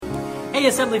Hey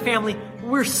Assembly family,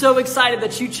 we're so excited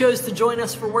that you chose to join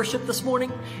us for worship this morning.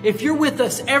 If you're with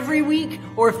us every week,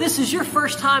 or if this is your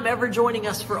first time ever joining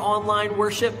us for online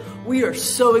worship, we are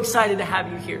so excited to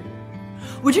have you here.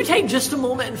 Would you take just a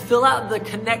moment and fill out the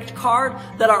Connect card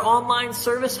that our online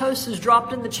service host has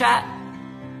dropped in the chat?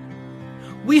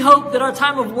 We hope that our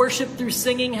time of worship through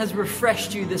singing has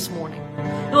refreshed you this morning.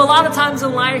 You know, a lot of times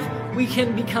in life, we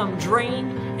can become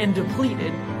drained and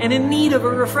depleted and in need of a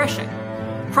refreshing.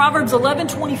 Proverbs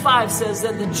 11:25 says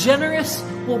that the generous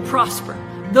will prosper.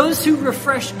 Those who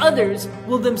refresh others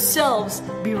will themselves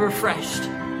be refreshed.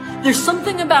 There's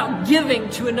something about giving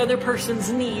to another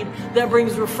person's need that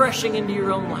brings refreshing into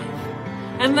your own life.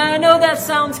 And I know that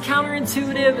sounds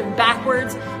counterintuitive and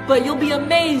backwards, but you'll be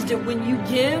amazed at when you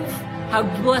give, how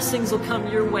blessings will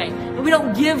come your way. And we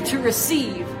don't give to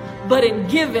receive, but in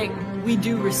giving, we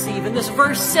do receive. And this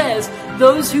verse says,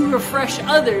 those who refresh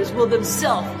others will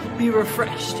themselves be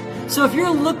refreshed. So if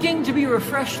you're looking to be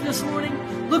refreshed this morning,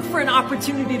 look for an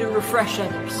opportunity to refresh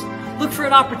others. Look for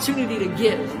an opportunity to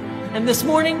give. And this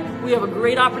morning, we have a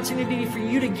great opportunity for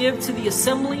you to give to the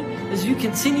assembly as you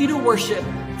continue to worship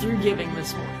through giving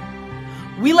this morning.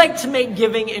 We like to make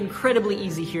giving incredibly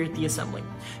easy here at the assembly.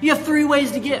 You have 3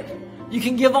 ways to give. You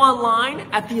can give online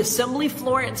at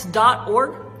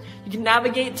theassemblyflorence.org. You can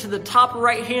navigate to the top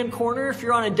right-hand corner if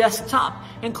you're on a desktop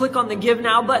and click on the Give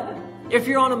Now button. If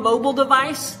you're on a mobile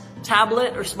device,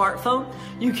 tablet, or smartphone,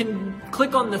 you can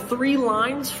click on the 3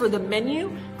 lines for the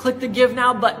menu, click the Give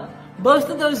Now button. Both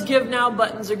of those Give Now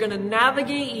buttons are going to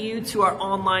navigate you to our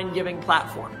online giving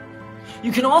platform.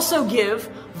 You can also give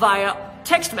via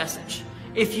text message.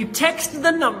 If you text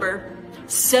the number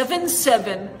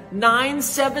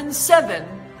 77977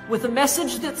 with a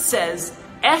message that says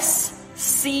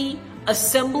SC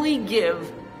Assembly Give,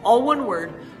 all one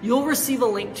word, you'll receive a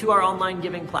link to our online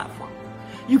giving platform.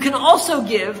 You can also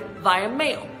give via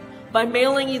mail by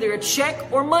mailing either a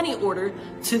check or money order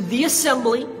to the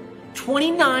Assembly,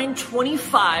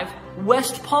 2925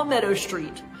 West Palmetto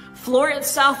Street, Florence,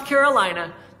 South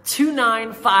Carolina,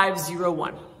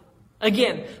 29501.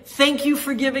 Again, thank you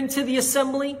for giving to the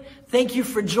Assembly. Thank you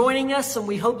for joining us, and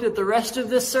we hope that the rest of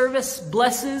this service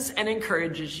blesses and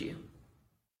encourages you.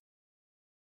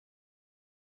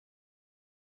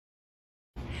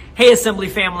 Hey Assembly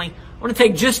family, I want to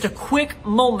take just a quick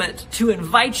moment to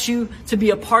invite you to be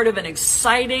a part of an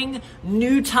exciting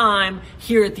new time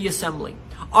here at the Assembly.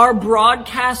 Our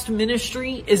broadcast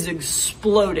ministry is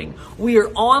exploding. We are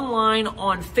online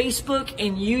on Facebook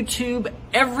and YouTube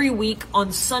every week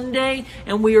on Sunday,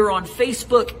 and we are on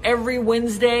Facebook every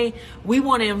Wednesday. We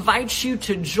want to invite you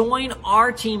to join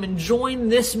our team and join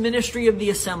this ministry of the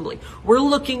Assembly. We're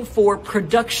looking for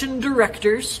production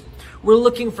directors. We're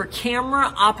looking for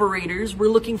camera operators,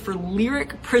 we're looking for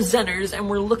lyric presenters,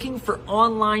 and we're looking for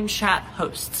online chat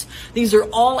hosts. These are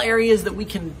all areas that we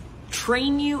can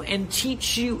train you and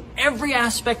teach you every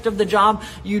aspect of the job.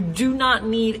 You do not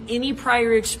need any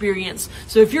prior experience.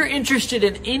 So if you're interested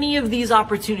in any of these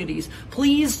opportunities,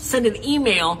 please send an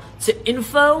email to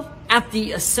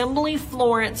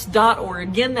info@theassemblyflorence.org.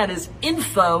 Again, that is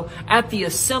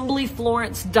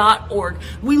info@theassemblyflorence.org.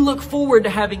 We look forward to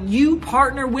having you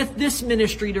partner with this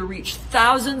ministry to reach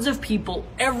thousands of people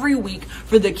every week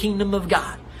for the kingdom of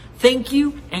God. Thank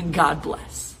you, and God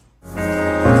bless.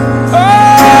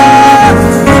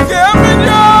 Give me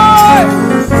joy!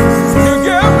 You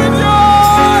give me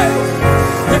joy!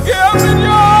 You give me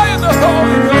joy in the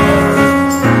Holy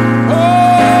Ghost!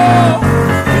 Oh,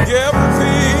 you give me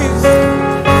peace!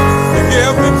 You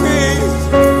give me peace!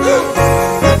 You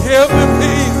give me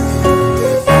peace!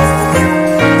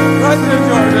 Right there,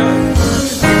 Jordan!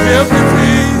 You give me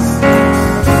peace!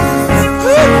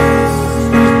 Hey!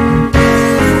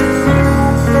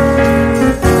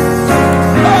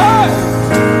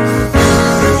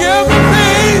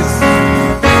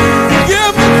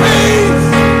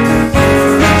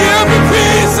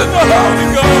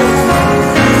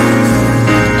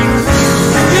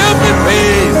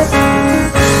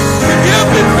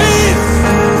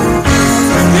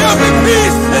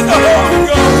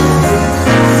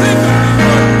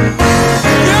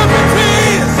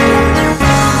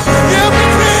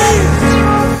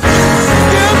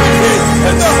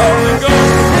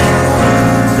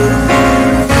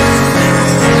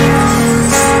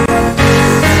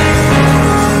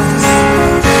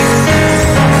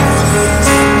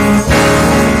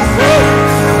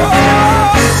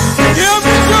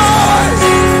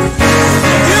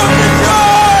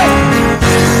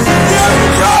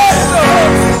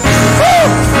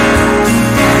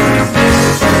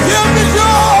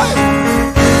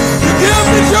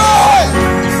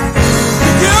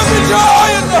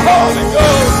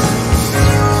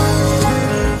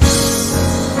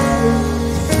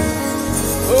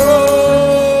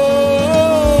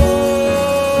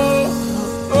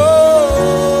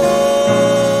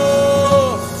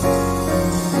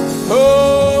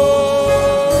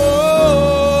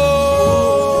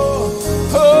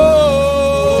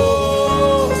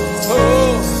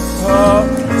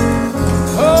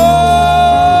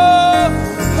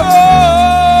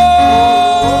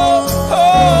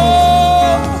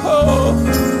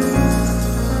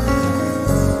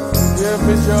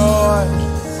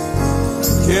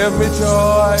 Give me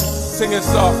joy. Sing it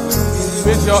softly. Give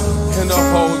me joy in the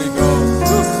Holy Ghost.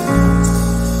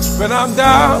 When I'm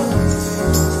down,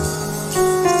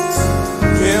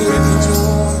 give me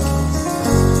joy.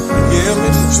 Give me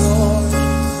joy.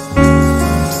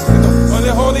 In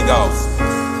the Holy Ghost,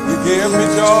 you give me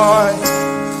joy.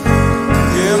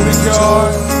 Give me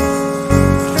joy.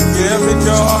 Give me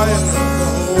joy.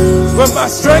 When my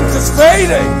strength is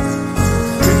fading,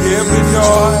 you give me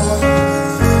joy.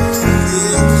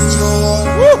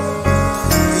 Woo.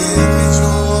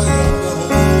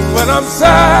 When I'm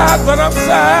sad,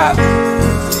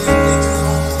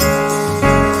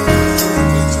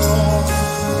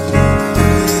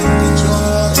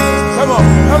 come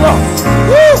on.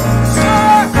 Woo.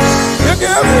 You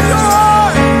give me joy.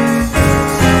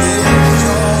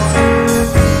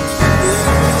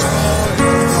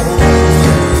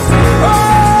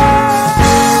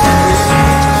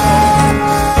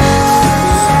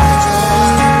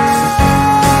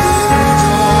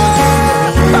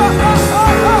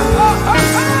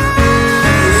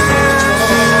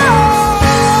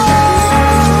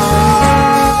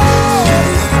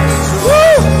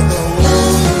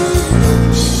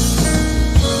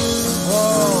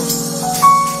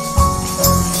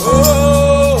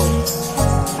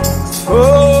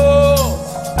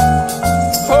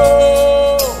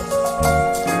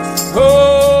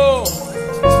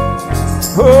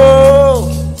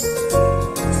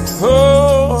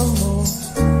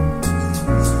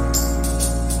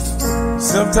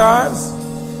 Sometimes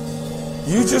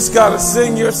you just got to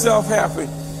sing yourself happy.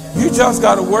 You just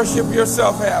got to worship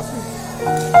yourself happy.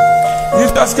 You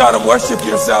just got to worship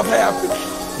yourself happy.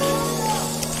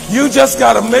 You just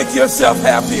got to make yourself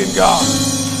happy in God.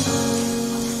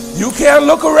 You can't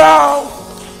look around.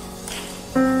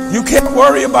 You can't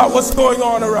worry about what's going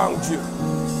on around you.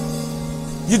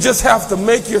 You just have to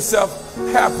make yourself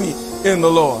happy in the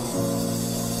Lord.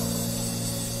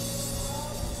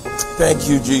 Thank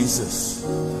you, Jesus.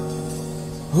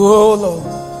 Oh, Lord.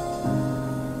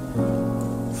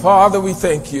 Father, we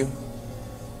thank you.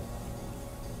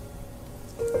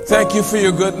 Thank you for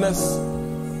your goodness.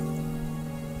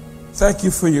 Thank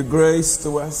you for your grace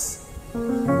to us.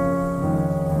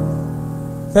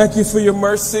 Thank you for your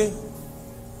mercy.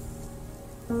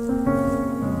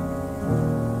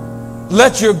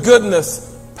 Let your goodness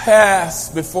pass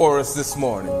before us this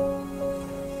morning.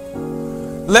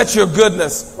 Let your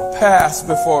goodness pass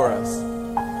before us.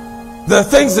 The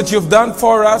things that you've done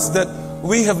for us that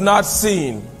we have not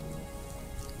seen.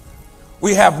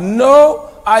 We have no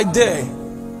idea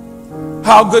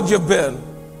how good you've been.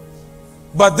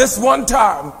 But this one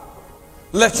time,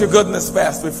 let your goodness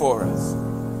pass before us.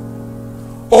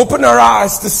 Open our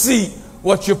eyes to see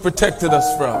what you protected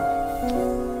us from.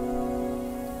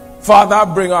 Father, I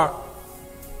bring our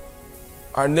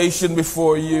nation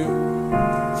before you.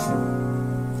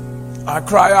 I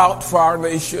cry out for our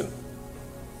nation.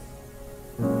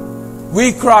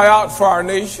 We cry out for our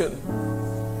nation.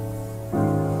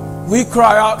 We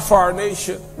cry out for our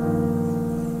nation.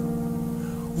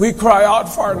 We cry out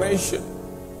for our nation.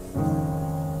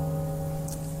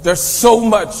 There's so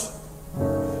much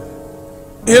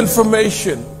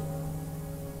information.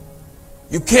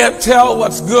 You can't tell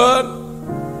what's good,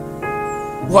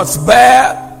 what's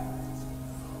bad,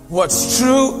 what's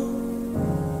true,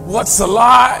 what's a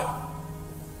lie.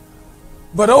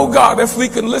 But oh God, if we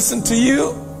can listen to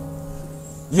you,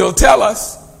 you'll tell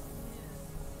us.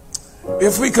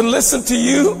 If we can listen to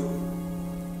you,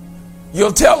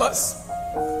 you'll tell us.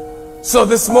 So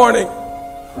this morning,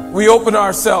 we open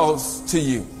ourselves to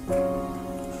you.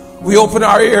 We open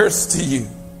our ears to you.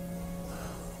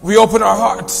 We open our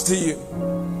hearts to you.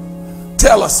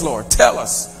 Tell us, Lord. Tell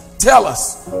us. Tell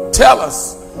us. Tell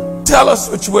us. Tell us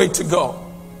which way to go.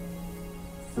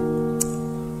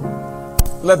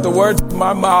 Let the words of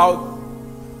my mouth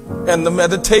and the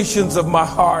meditations of my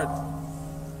heart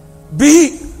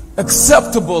be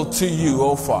acceptable to you,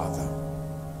 O Father,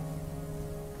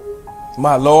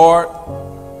 my Lord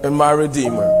and my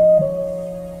Redeemer.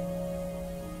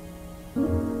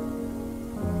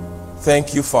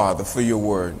 Thank you, Father, for your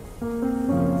word.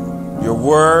 Your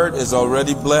word is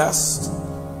already blessed.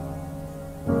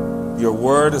 Your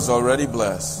word is already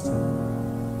blessed.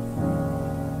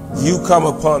 You come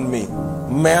upon me.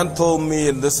 Mantle me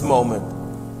in this moment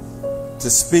to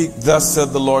speak, thus said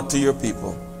the Lord, to your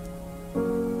people.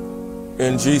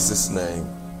 In Jesus' name.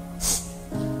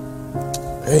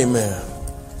 Amen.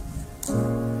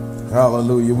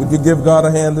 Hallelujah. Would you give God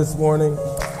a hand this morning?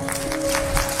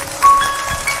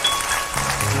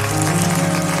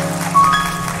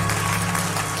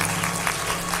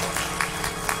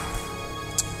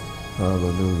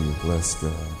 Hallelujah. Bless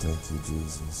God. Thank you,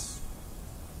 Jesus.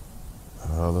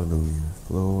 Hallelujah.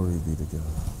 Glory be to God.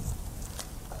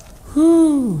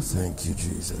 Whew. Thank you,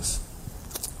 Jesus.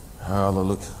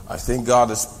 Hallelujah. I think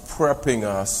God is prepping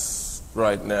us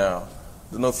right now.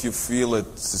 I don't know if you feel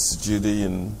it, Sister Judy,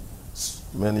 and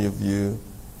many of you,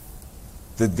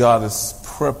 that God is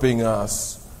prepping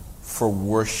us for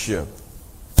worship.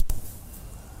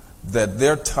 That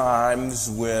there are times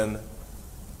when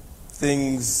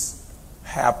things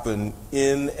happen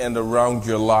in and around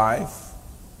your life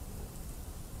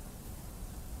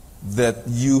that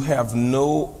you have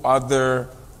no other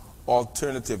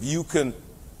alternative. You can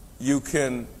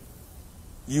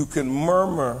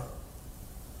murmur,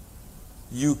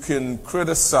 you can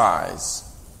criticize,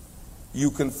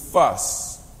 you can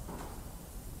fuss,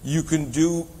 you can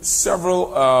do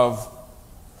several of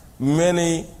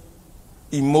many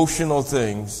emotional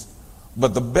things,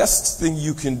 but the best thing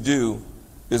you can do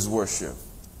is worship.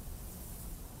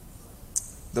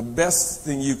 The best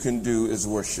thing you can do is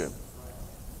worship.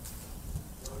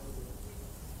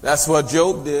 That's what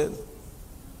Job did.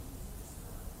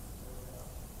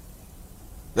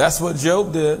 That's what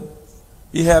Job did.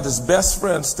 He had his best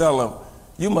friends tell him,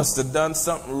 you must have done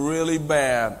something really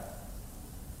bad.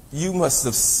 You must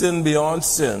have sinned beyond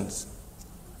sins.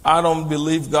 I don't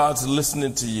believe God's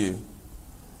listening to you.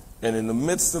 And in the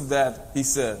midst of that, he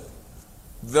said,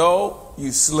 though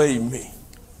you slay me,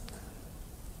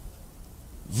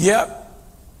 yet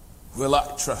will I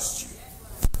trust you.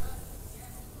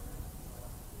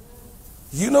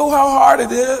 You know how hard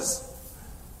it is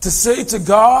to say to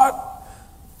God,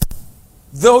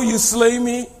 though you slay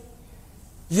me,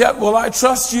 yet will I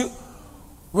trust you.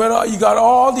 When you got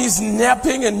all these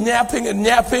napping and napping and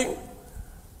napping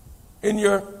in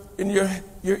your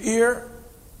ear.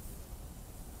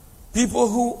 People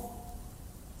who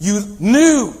you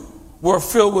knew were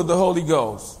filled with the Holy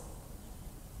Ghost.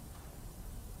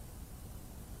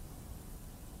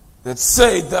 That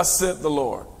say, thus saith the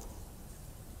Lord.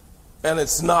 And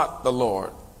it's not the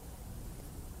Lord.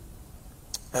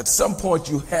 At some point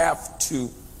you have to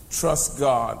trust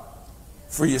God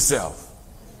for yourself.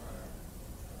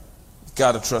 You've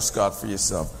got to trust God for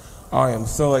yourself. I am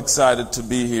so excited to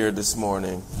be here this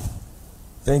morning.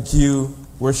 Thank you,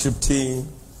 worship team.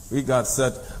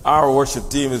 Our worship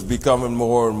team is becoming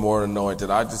more and more anointed.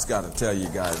 I just got to tell you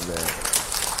guys that.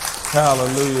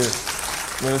 Hallelujah.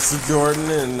 Minister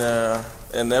Jordan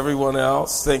and everyone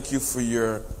else, thank you for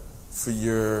your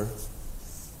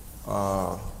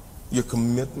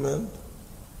commitment,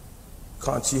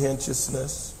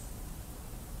 conscientiousness,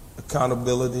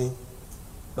 accountability.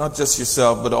 Not just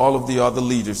yourself, but all of the other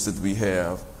leaders that we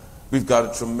have. We've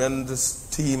got a tremendous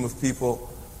team of people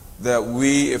that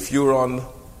if you're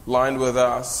online with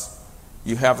us,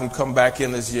 you haven't come back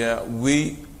in as yet.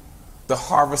 The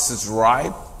harvest is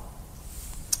ripe.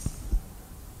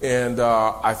 And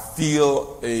I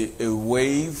feel a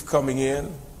wave coming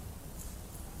in.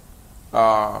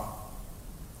 I'm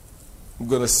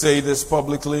going to say this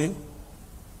publicly.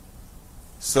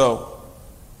 So,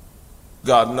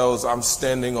 God knows I'm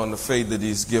standing on the faith that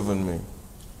He's given me.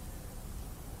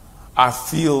 I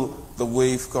feel the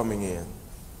wave coming in.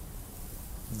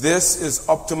 This is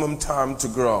optimum time to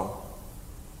grow.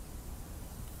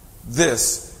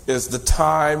 This is the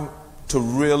time to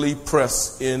really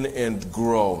press in and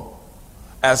grow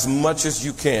as much as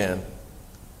you can,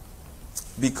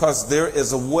 because there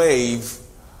is a wave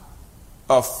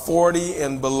of 40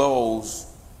 and belows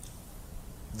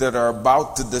that are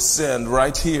about to descend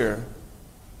right here,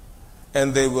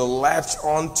 and they will latch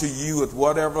onto you at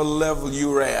whatever level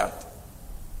you're at,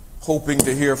 hoping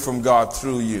to hear from God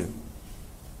through you.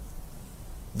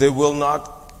 They will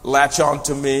not latch on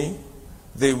to me.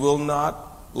 They will not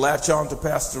latch on to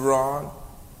Pastor Ron.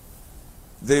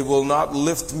 They will not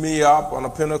lift me up on a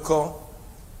pinnacle.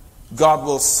 God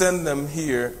will send them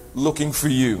here looking for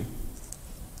you.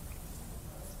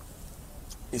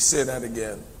 He said that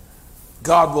again.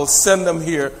 God will send them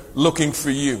here looking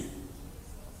for you.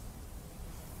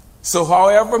 So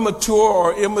however mature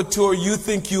or immature you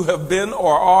think you have been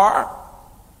or are,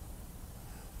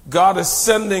 God is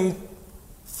sending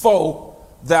folk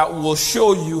that will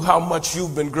show you how much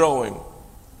you've been growing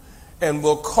and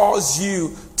will cause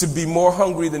you to be more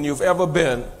hungry than you've ever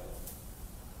been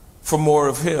for more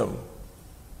of Him.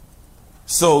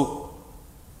 So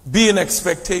be in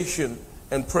expectation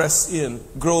and press in.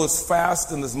 Grow as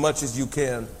fast and as much as you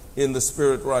can in the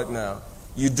Spirit right now.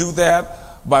 You do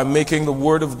that by making the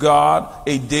Word of God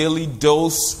a daily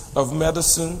dose of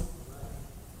medicine.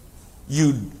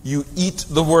 You eat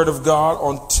the Word of God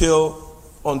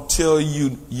until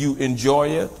you enjoy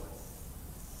it.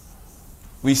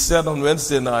 We said on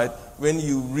Wednesday night, when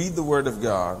you read the Word of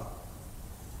God,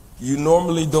 you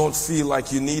normally don't feel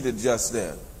like you need it just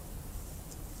then.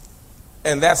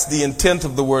 And that's the intent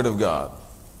of the Word of God.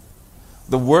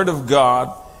 The Word of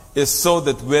God is so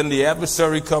that when the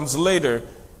adversary comes later,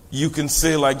 you can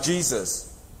say like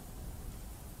Jesus.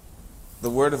 The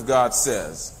Word of God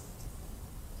says,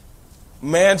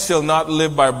 man shall not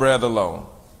live by bread alone.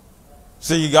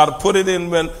 So you got to put it in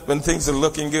when things are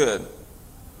looking good.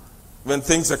 When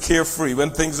things are carefree. When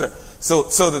things are, so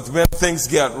that when things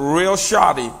get real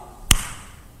shoddy,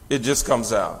 it just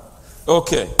comes out.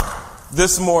 Okay.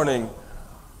 This morning,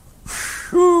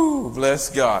 whew, bless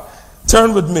God.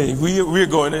 Turn with me. We're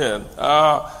going in.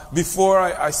 Before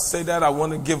I say that, I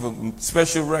want to give a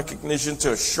special recognition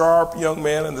to a sharp young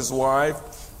man and his wife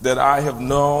that I have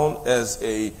known as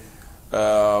a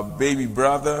baby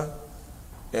brother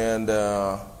and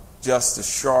just a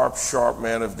sharp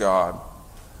man of God.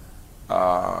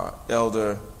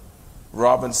 Elder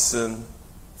Robinson,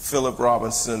 Philip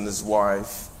Robinson, his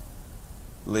wife,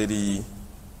 Lady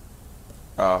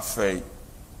Faith.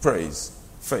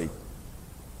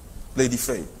 Lady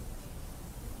Faith.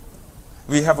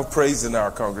 We have a praise in our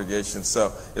congregation,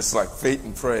 so it's like faith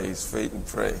and praise, faith and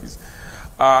praise.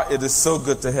 It is so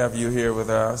good to have you here with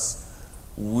us.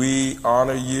 We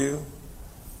honor you,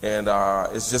 and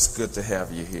it's just good to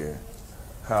have you here.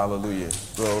 Hallelujah.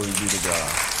 Glory be to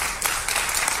God.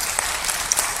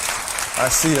 I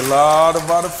see a lot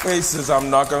of other faces. I'm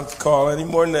not going to call any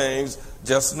more names.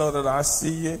 Just know that I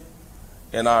see you,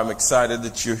 and I'm excited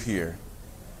that you're here.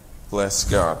 Bless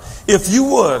God. If you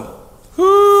would,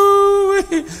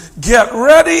 get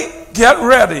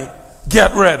ready.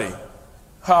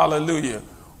 Hallelujah.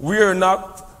 We are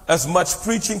not as much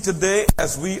preaching today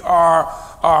as we are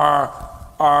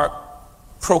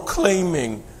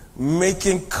proclaiming,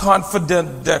 making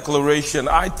confident declaration.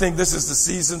 I think this is the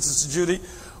season, Sister Judy,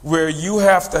 where you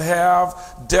have to have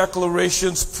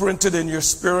declarations printed in your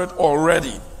spirit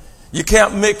already. You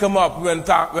can't make them up when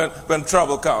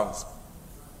trouble comes.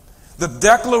 The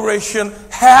declaration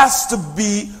has to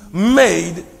be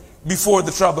made before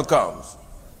the trouble comes.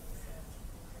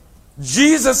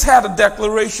 Jesus had a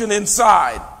declaration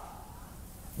inside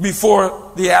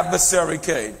before the adversary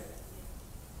came.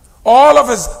 All of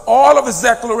his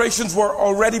declarations were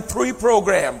already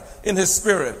pre-programmed in his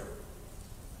spirit.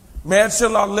 Man shall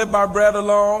not live by bread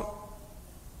alone,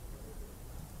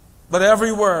 but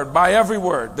by every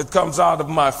word that comes out of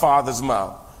my Father's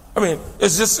mouth. I mean,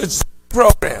 it's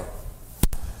programmed.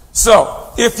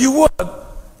 So, if you would,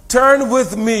 turn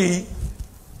with me.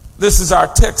 This is our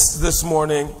text this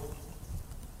morning.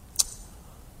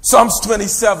 Psalms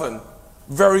 27.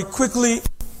 Very quickly.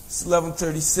 It's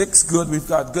 11:36. Good, we've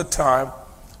got good time.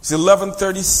 It's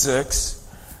 11:36.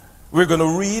 We're going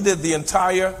to read the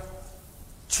entire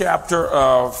chapter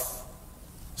of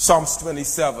Psalms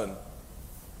 27.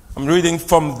 I'm reading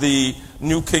from the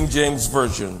New King James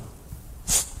Version.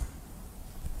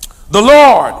 The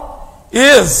Lord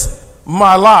is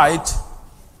my light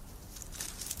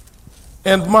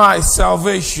and my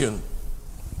salvation.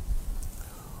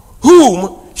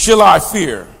 Whom shall I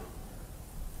fear?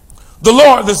 The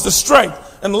Lord is the strength.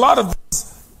 And a lot of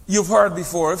this you've heard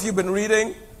before. If you've been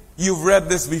reading, you've read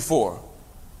this before.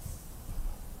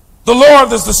 The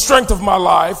Lord is the strength of my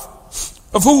life.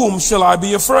 Of whom shall I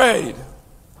be afraid?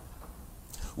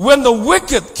 When the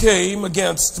wicked came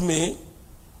against me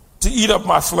to eat up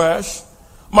my flesh,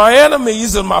 my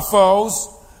enemies and my foes,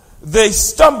 they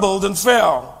stumbled and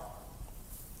fell.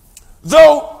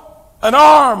 Though an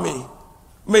army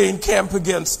may encamp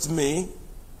against me,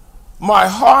 my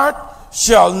heart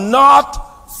shall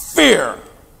not fear.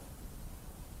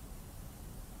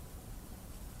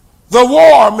 The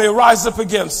war may rise up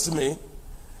against me.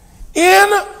 In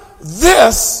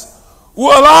this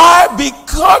will I be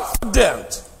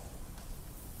confident.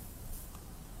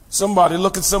 Somebody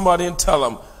look at somebody and tell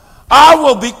them, I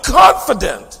will be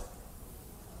confident.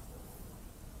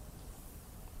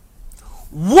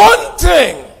 One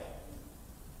thing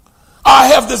I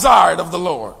have desired of the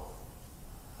Lord,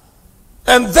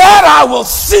 and that I will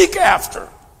seek after,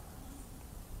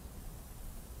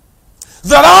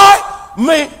 that I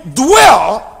may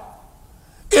dwell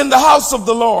in the house of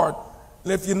the Lord.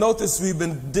 And if you notice, we've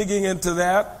been digging into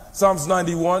that. Psalms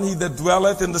 91, he that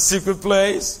dwelleth in the secret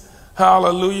place.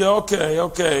 Hallelujah.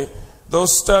 Okay.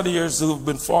 Those studiers who've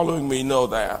been following me know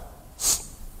that.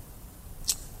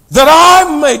 That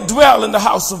I may dwell in the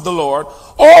house of the Lord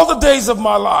all the days of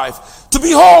my life, to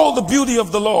behold the beauty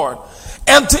of the Lord,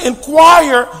 and to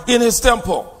inquire in his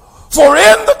temple. For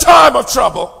in the time of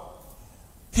trouble,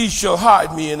 he shall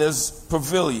hide me in his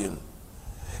pavilion.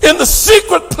 In the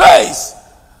secret place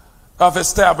of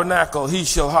his tabernacle he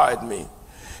shall hide me.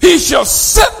 He shall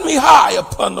set me high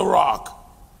upon the rock.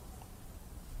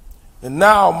 And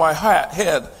now my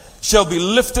head shall be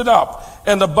lifted up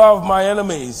and above my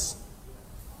enemies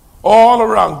all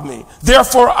around me.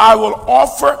 Therefore I will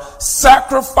offer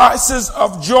sacrifices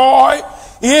of joy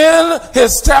in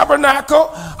his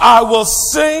tabernacle. I will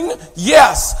sing,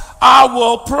 yes, I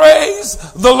will praise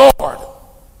the Lord.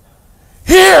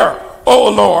 Hear, O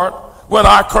Lord, when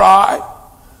I cry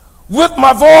with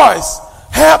my voice.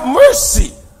 Have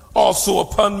mercy also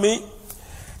upon me,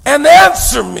 and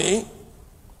answer me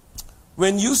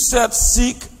when you said,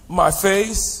 seek my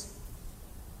face.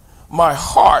 My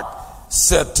heart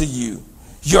said to you,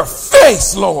 your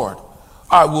face, Lord,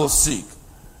 I will seek.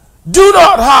 Do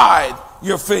not hide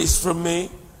your face from me.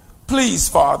 Please,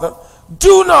 Father,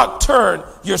 do not turn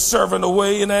your servant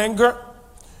away in anger.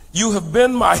 You have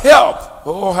been my help.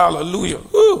 Oh, hallelujah.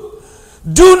 Ooh.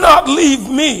 Do not leave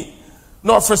me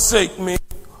nor forsake me,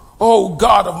 O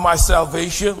God of my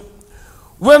salvation.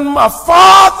 When my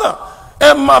father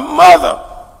and my mother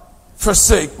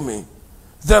forsake me,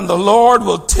 then the Lord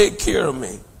will take care of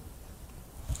me.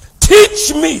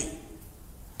 Teach me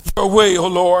your way, O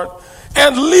Lord,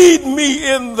 and lead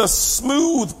me in the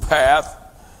smooth path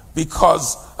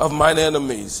because of mine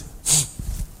enemies.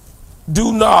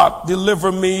 Do not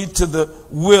deliver me to the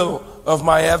will of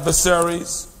my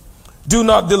adversaries. Do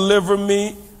not deliver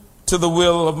me to the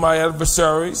will of my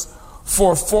adversaries,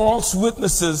 for false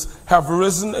witnesses have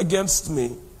risen against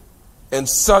me, and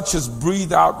such as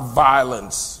breathe out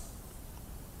violence.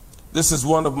 This is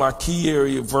one of my key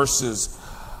area verses.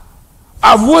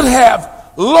 I would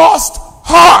have lost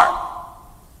heart,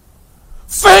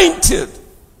 fainted,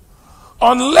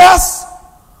 unless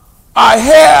I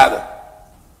had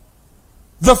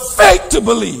the faith to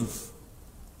believe.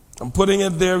 I'm putting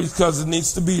it there because it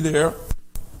needs to be there.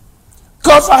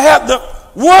 Because I had the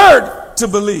word to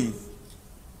believe.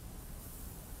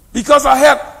 Because I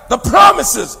had the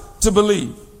promises to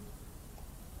believe.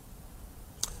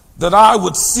 That I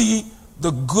would see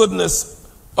the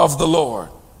goodness of the Lord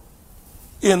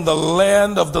in the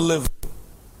land of the living.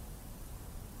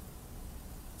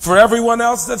 For everyone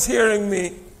else that's hearing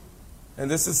me,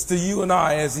 and this is to you and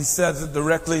I as he says it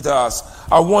directly to us,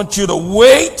 I want you to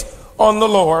wait on the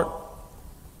Lord.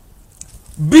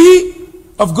 Be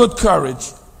of good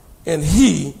courage, and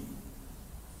he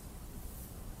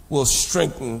will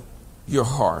strengthen your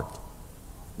heart.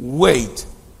 Wait.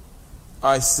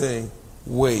 I say,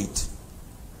 wait.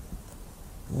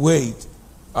 Wait.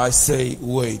 I say,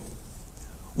 wait.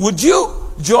 Would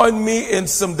you join me in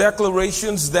some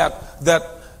declarations that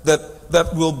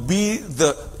will be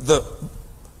the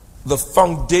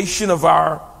foundation of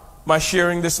my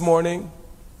sharing this morning?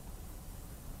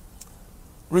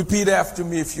 Repeat after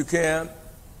me if you can.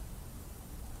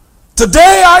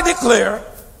 Today I declare,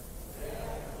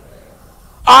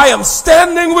 I am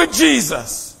standing with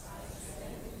Jesus.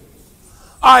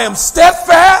 I am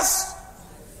steadfast,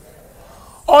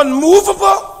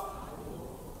 unmovable.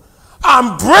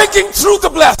 I'm breaking through the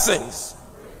blessings.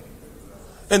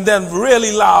 And then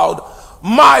really loud,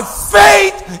 my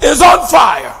faith is on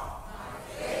fire.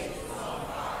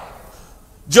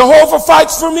 Jehovah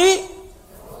fights for me.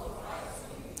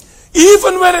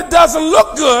 Even when it doesn't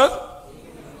look good,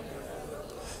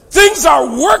 things are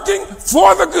working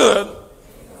for the good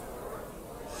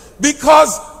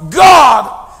because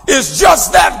God is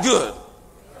just that good.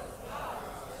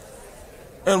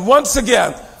 And once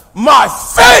again, my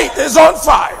faith is on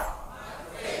fire.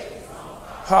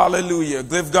 Hallelujah.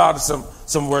 Give God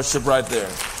some worship right there.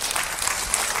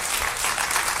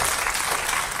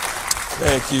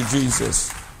 Thank you,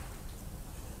 Jesus.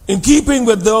 In keeping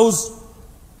with those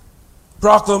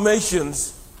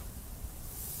proclamations,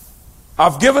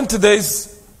 I've given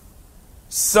today's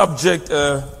subject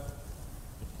a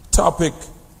topic. It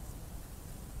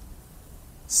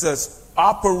says,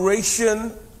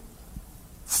 Operation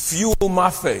Fuel My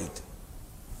Faith.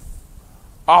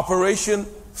 Operation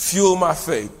Fuel My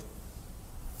Faith.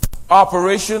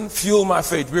 Operation Fuel My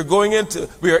Faith.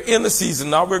 We are in the season.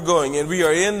 Now we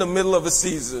are in the middle of a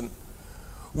season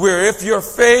where if your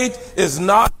faith is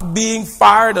not being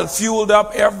fired and fueled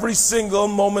up every single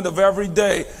moment of every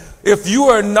day, if you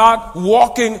are not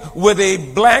walking with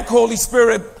a blank Holy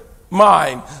Spirit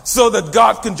mind so that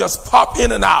God can just pop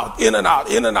in and out, in and out,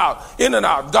 in and out, in and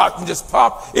out. God can just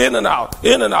pop in and out,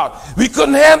 in and out. We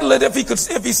couldn't handle it if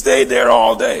he stayed there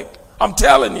all day. I'm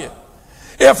telling you.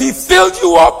 If he filled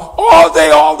you up all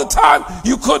day, all the time,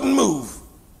 you couldn't move.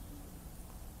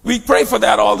 We pray for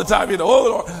that all the time.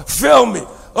 Oh, Lord, fill me.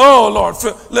 Oh, Lord,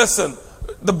 listen,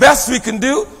 the best we can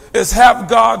do is have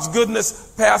God's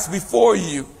goodness pass before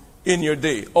you in your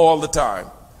day all the time.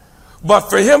 But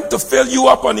for him to fill you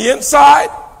up on the inside,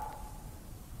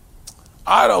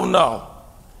 I don't know.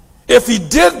 If he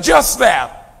did just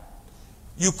that,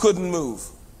 you couldn't move.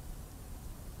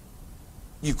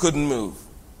 You couldn't move.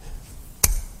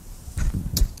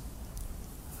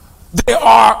 There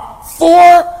are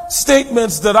 4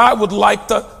 statements that I would like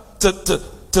to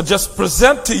just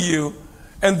present to you,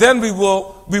 and then we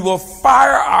will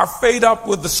fire our faith up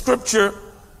with the scripture,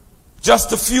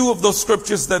 just a few of those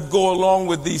scriptures that go along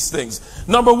with these things.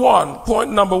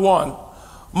 Point number one,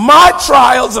 my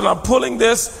trials, and I'm pulling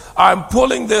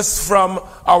this from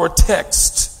our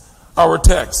text.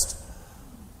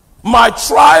 My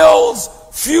trials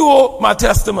fuel my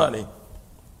testimony.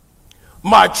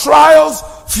 My trials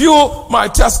fuel my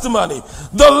testimony.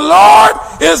 The Lord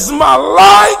is my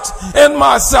light and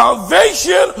my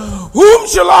salvation. Whom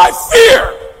shall I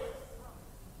fear?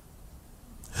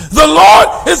 The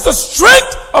Lord is the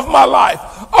strength of my life.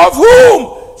 Of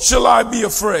whom shall I be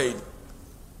afraid?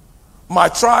 My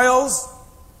trials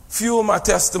fuel my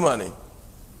testimony.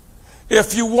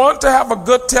 If you want to have a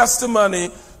good testimony,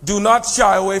 do not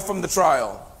shy away from the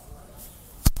trial.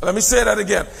 Let me say that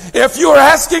again. If you're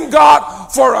asking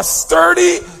God for a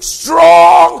sturdy,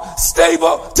 strong,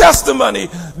 stable testimony,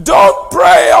 don't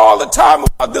pray all the time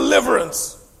about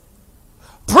deliverance.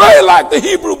 Pray like the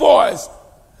Hebrew boys.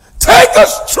 Take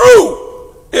us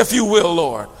through, if you will,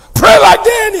 Lord. Pray like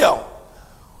Daniel.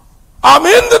 I'm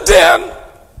in the den.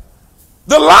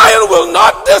 The lion will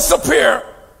not disappear.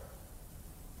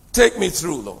 Take me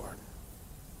through, Lord.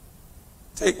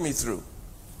 Take me through.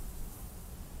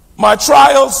 My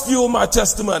trials fuel my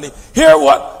testimony. Hear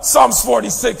what Psalms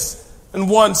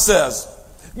 46:1 says.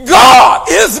 God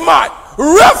is my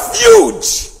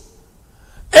refuge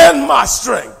and my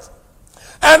strength,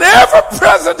 and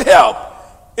ever-present help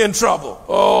in trouble.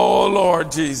 Oh,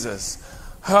 Lord Jesus.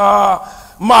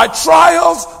 My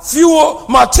trials fuel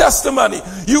my testimony.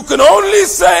 You can only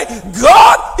say,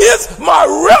 God is my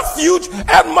refuge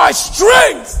and my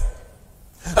strength,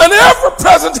 an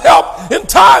ever-present help in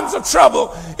times of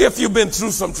trouble. If you've been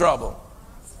through some trouble,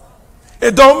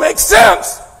 it don't make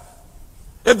sense.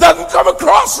 It doesn't come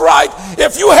across right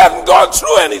if you hadn't gone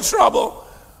through any trouble,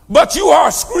 but you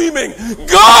are screaming,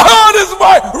 God is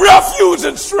my refuge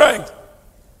and strength.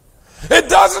 It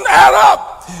doesn't add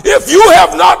up if you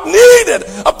have not needed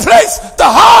a place to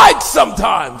hide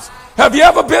sometimes. Have you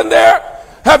ever been there?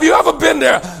 Have you ever been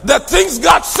there that things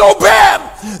got so bad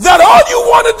that all you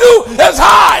want to do is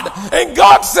hide? And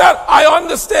God said, I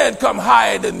understand, come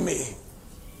hide in me.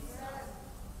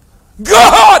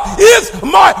 God is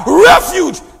my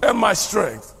refuge and my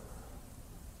strength.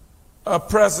 A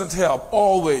present help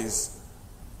always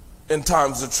in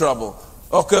times of trouble.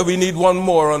 Okay, we need one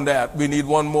more on that.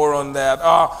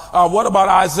 What about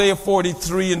Isaiah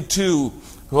 43:2?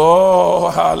 Oh,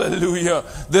 hallelujah.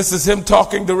 This is him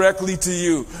talking directly to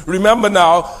you. Remember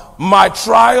now, my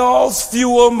trials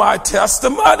fuel my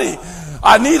testimony.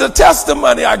 I need a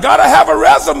testimony. I got to have a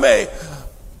resume.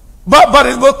 But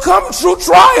it will come through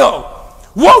trial.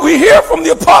 What we hear from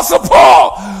the Apostle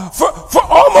Paul for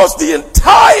almost the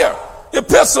entire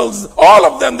epistles, all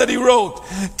of them that he wrote,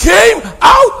 came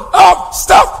out of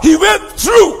stuff he went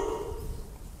through.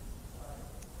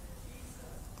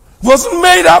 Wasn't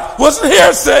made up, wasn't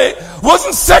hearsay,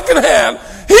 wasn't secondhand.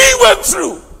 He went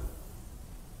through.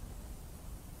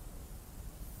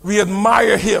 We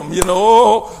admire him,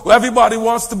 everybody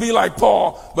wants to be like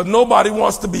Paul, but nobody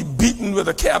wants to be beaten with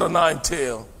a cat o' nine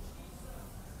tail.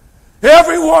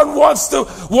 Everyone wants to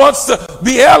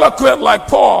be eloquent like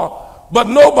Paul, but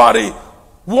nobody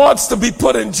wants to be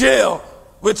put in jail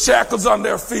with shackles on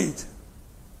their feet.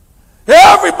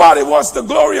 Everybody wants the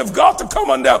glory of God to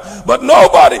come on down, but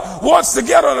nobody wants to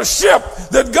get on a ship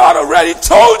that God already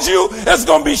told you is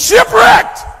going to be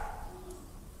shipwrecked.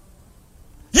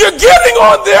 You're getting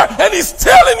on there and he's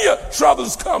telling you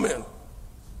trouble's coming.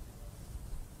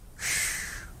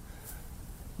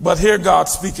 But hear God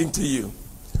speaking to you.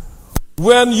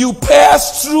 When you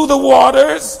pass through the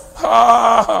waters,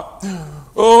 I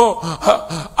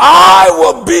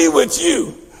will be with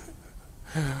you.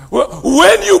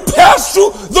 When you pass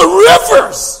through the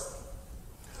rivers,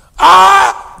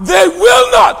 they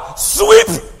will not sweep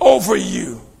over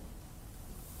you.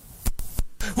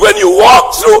 When you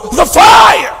walk through the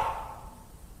fire,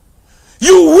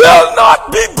 you will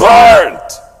not be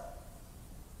burned.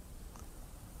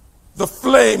 The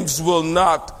flames will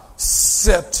not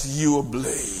set you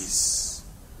ablaze.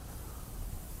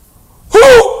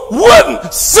 Who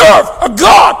wouldn't serve a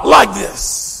God like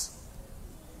this?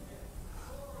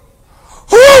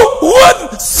 Who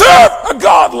wouldn't serve a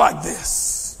God like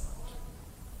this?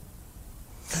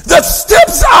 that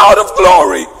steps out of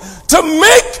glory to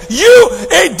make you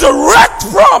a direct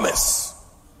promise.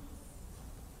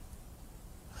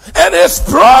 And his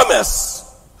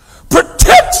promise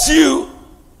protects you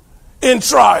in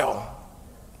trial.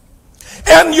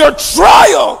 And your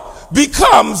trial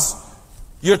becomes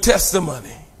your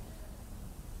testimony.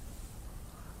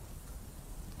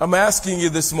 I'm asking you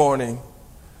this morning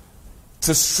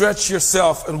to stretch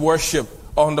yourself and worship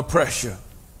under pressure.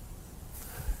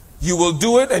 You will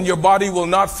do it and your body will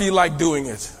not feel like doing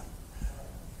it.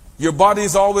 Your body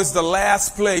is always the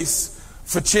last place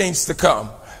for change to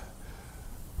come.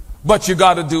 But you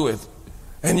got to do it.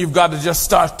 And you've got to just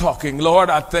start talking.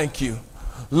 Lord, I thank you.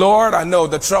 Lord, I know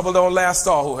the trouble don't last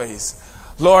always.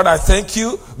 Lord, I thank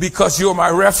you because you're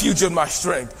my refuge and my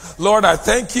strength. Lord, I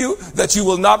thank you that you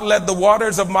will not let the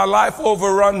waters of my life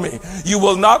overrun me. You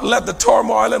will not let the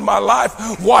turmoil in my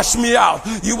life wash me out.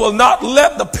 You will not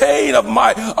let the pain of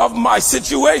my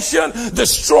situation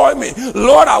destroy me.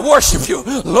 Lord, I worship you.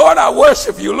 Lord, I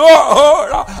worship you. Lord,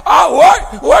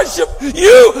 I worship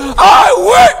you.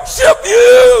 I worship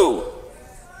you.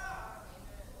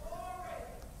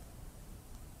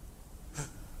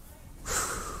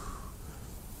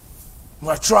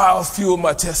 My trials fuel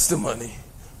my testimony.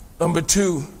 Number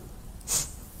 2,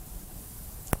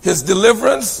 his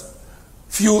deliverance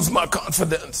fuels my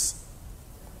confidence.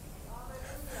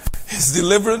 His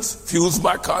deliverance fuels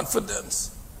my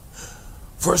confidence.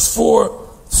 Verse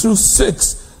 4 through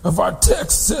 6 of our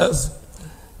text says,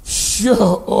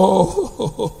 sure,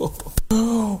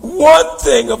 one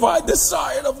thing have I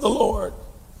desired of the Lord,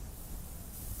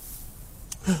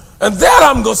 and that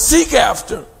I'm going to seek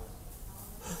after,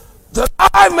 that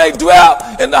I may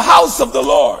dwell in the house of the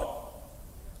Lord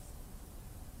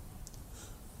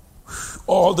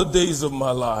all the days of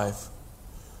my life,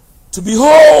 to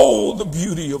behold the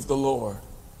beauty of the Lord,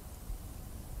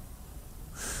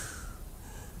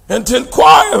 and to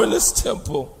inquire in his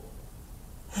temple.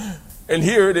 And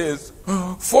here it is.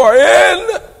 For in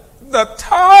the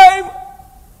time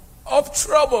of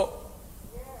trouble,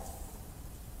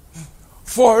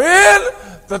 for in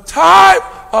the time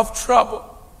of trouble,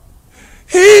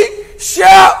 he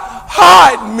shall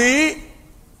hide me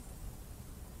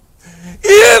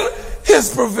in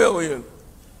his pavilion,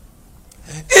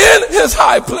 in his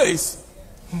high place.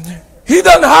 He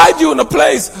doesn't hide you in a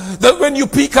place that when you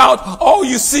peek out, all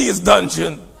you see is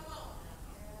dungeon.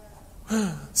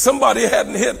 Somebody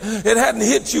hadn't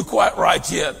hit you quite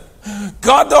right yet.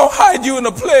 God don't hide you in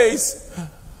a place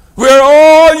where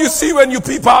all you see when you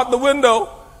peep out the window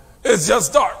is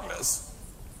just darkness.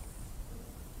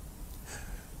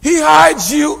 He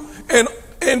hides you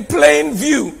in plain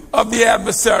view of the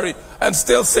adversary, and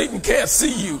still Satan can't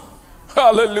see you.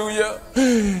 Hallelujah.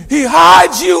 He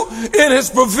hides you in his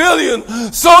pavilion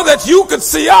so that you can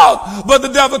see out, but the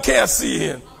devil can't see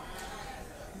in.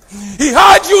 He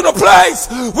hides you in a place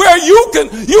where you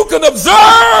can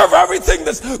observe everything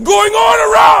that's going on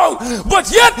around,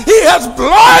 but yet he has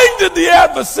blinded the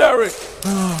adversary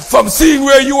from seeing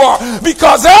where you are,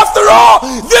 because after all,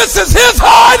 this is his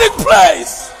hiding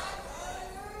place.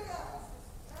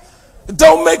 It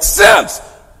don't make sense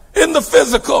in the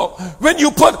physical when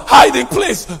you put hiding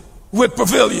place with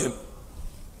pavilion.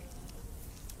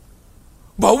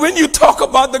 But when you talk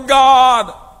about the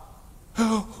God,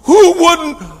 who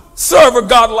wouldn't serve a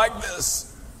God like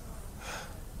this?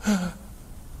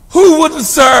 Who wouldn't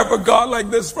serve a God like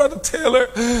this? Brother Taylor,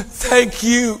 thank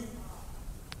you.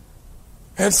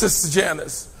 And Sister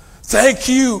Janice, thank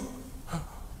you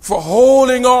for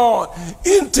holding on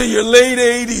into your late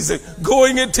 80s and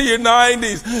going into your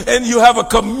 90s, and you have a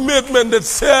commitment that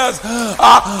says,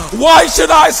 why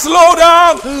should I slow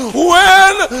down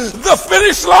when the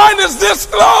finish line is this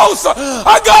close?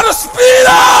 I gotta speed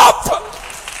up.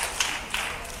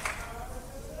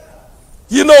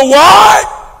 You know why?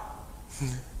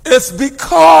 It's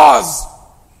because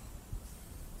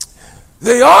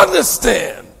they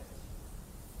understand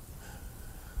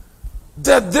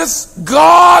that this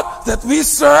God that we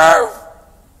serve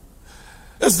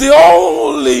is the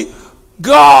only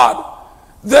God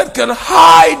that can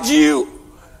hide you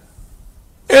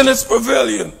in his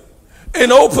pavilion,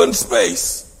 in open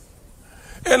space,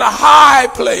 in a high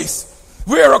place,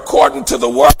 where according to the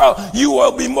world you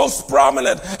will be most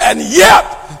prominent, and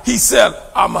yet he said,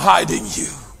 I'm hiding you.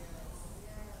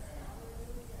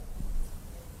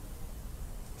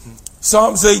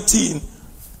 Psalms 18,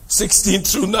 16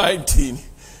 through 19.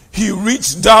 He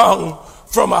reached down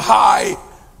from a high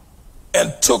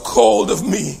and took hold of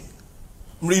me.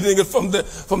 I'm reading it from the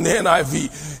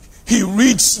NIV. He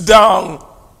reached down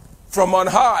from on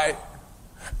high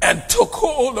and took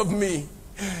hold of me.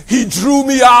 He drew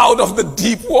me out of the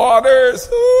deep waters.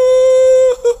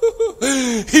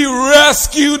 He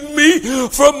rescued me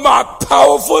from my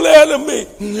powerful enemy,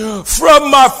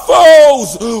 from my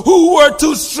foes who were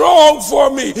too strong for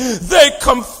me. They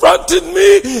confronted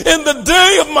me in the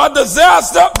day of my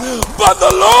disaster, but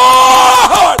the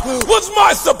Lord was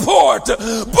my support.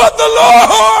 But the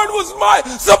Lord was my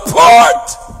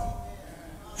support.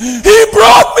 He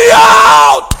brought me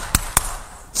out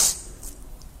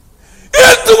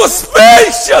into a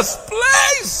spacious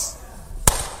place.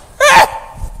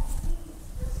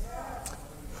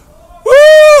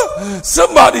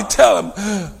 Somebody tell him,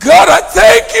 God, I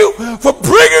thank you for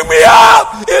bringing me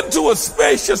out into a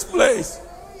spacious place.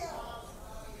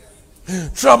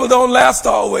 Trouble don't last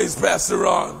always, Pastor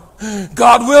Ron.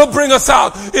 God will bring us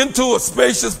out into a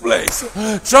spacious place.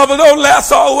 Trouble don't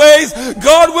last always.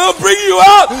 God will bring you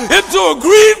out into a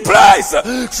green place.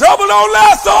 Trouble don't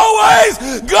last always.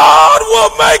 God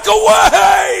will make a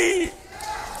way.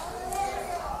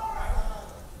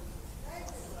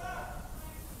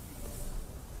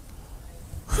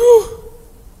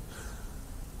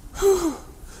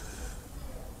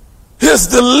 His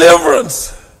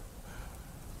deliverance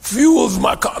fuels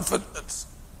my confidence.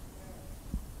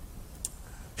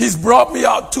 He's brought me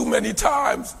out too many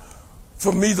times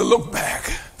for me to look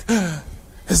back.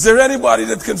 Is there anybody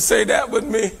that can say that with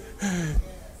me?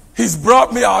 He's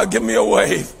brought me out. Give me a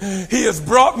wave. He has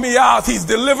brought me out. He's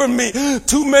delivered me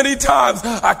too many times.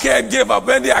 I can't give up.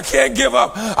 Andy, I can't give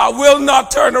up. I will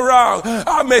not turn around.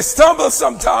 I may stumble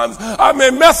sometimes. I may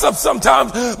mess up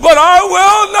sometimes, but I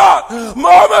will not.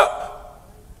 Mama,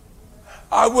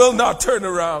 I will not turn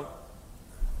around.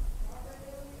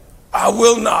 I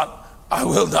will not. I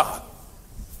will not.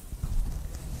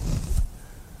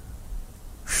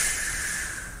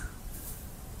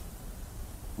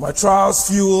 My trials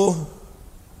fuel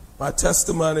my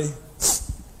testimony.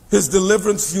 His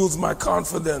deliverance fuels my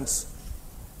confidence.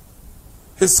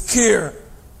 His care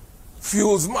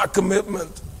fuels my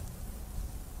commitment.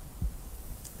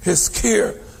 His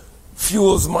care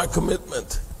fuels my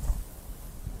commitment.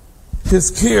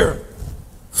 His care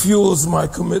fuels my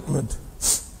commitment.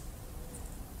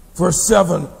 Verse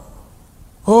 7,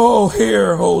 oh,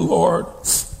 hear, O Lord,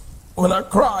 when I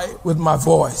cry with my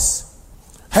voice.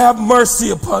 Have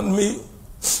mercy upon me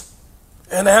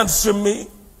and answer me.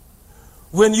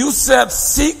 When you said,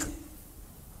 seek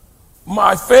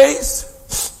my face,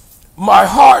 my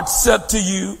heart said to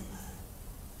you,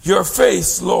 your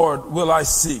face, Lord, will I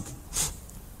seek.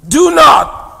 Do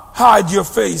not hide your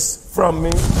face from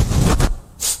me.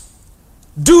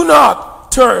 Do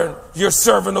not turn your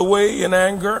servant away in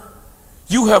anger.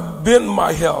 You have been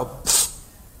my help.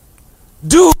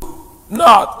 Do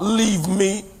not leave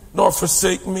me nor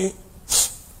forsake me,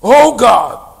 O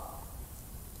God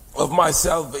of my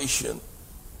salvation.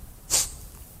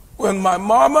 When my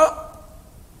mama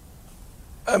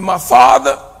and my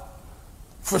father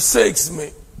forsakes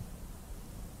me,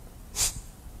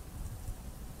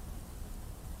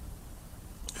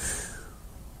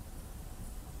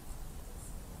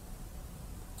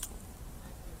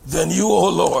 then you, O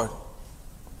Lord,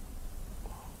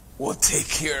 will take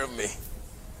care of me.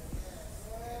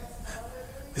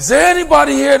 Is there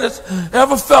anybody here that's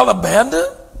ever felt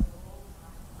abandoned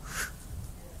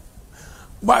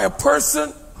by a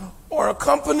person or a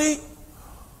company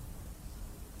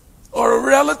or a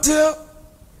relative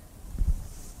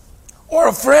or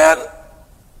a friend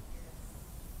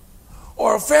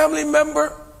or a family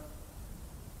member?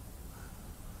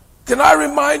 Can I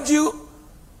remind you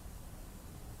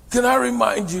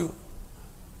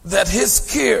that his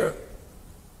care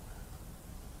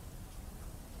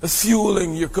is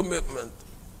fueling your commitment?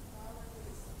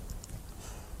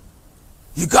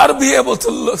 You got to be able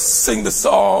to sing the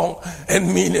song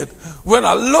and mean it. When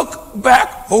I look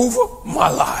back over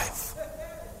my life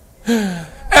and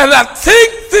I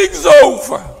think things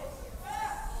over,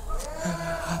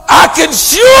 I can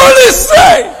surely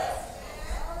say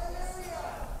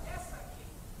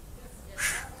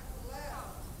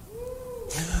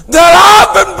that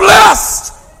I've been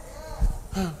blessed.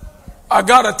 I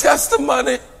got a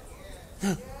testimony.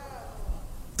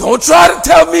 Don't try to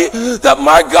tell me that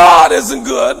my God isn't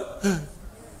good.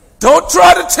 Don't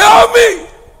try to tell me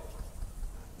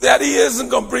that he isn't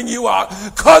going to bring you out,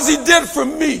 because he did for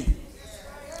me.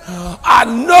 I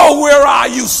know where I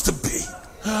used to be.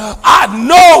 I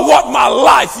know what my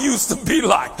life used to be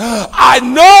like. I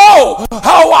know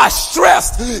how I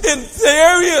stressed in the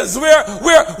areas where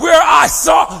I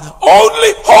saw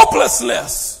only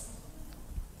hopelessness.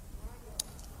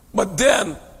 But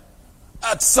then,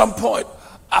 at some point,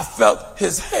 I felt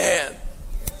his hand.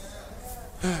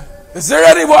 Is there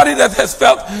anybody that has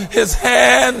felt his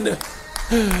hand?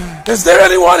 Is there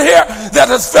anyone here that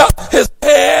has felt his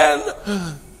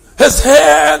hand? His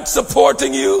hand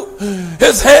supporting you.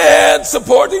 His hand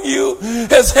supporting you.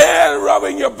 His hand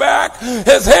rubbing your back.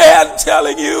 His hand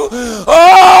telling you,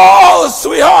 oh,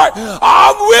 sweetheart,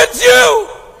 I'm with you.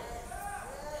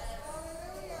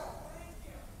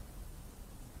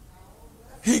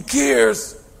 He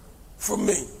cares for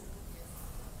me.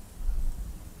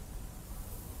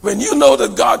 When you know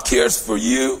that God cares for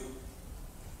you,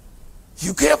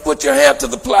 you can't put your hand to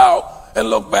the plow and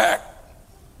look back.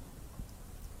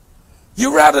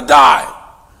 You'd rather die.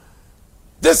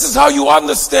 This is how you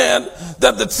understand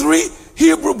that the 3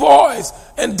 Hebrew boys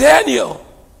and Daniel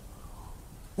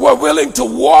were willing to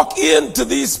walk into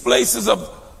these places of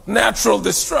natural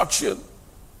destruction.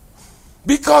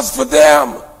 Because for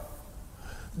them,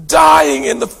 dying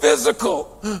in the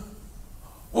physical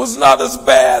was not as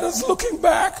bad as looking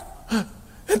back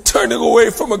and turning away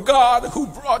from a God who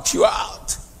brought you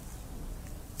out.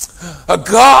 A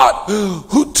God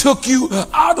who took you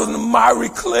out of the miry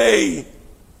clay,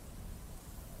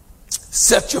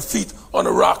 set your feet on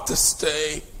a rock to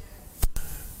stay.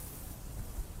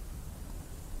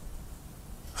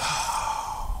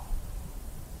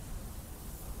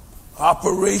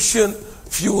 Operation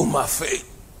Fuel My Faith.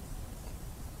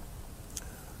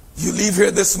 You leave here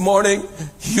this morning,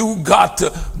 you got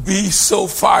to be so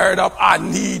fired up. I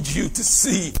need you to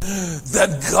see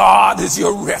that God is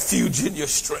your refuge and your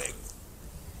strength.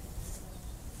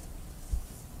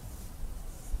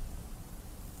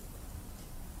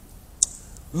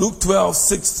 Luke 12,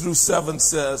 6 through 7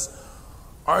 says,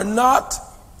 are not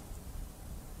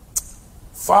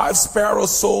 5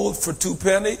 sparrows sold for 2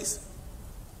 pennies?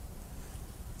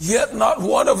 Yet not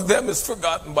one of them is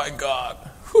forgotten by God.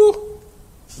 Whew.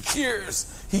 He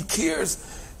cares. He cares.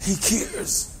 He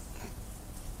cares.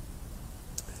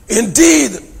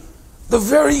 Indeed, the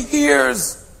very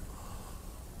hairs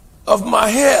of my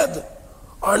head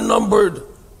are numbered.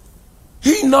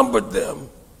 He numbered them.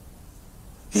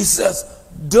 He says,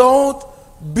 don't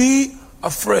be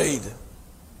afraid.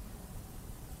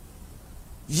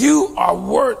 You are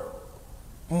worth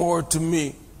more to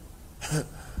me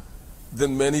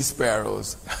than many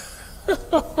sparrows.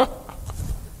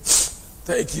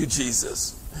 Thank you,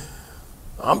 Jesus.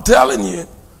 I'm telling you,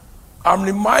 I'm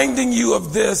reminding you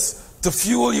of this to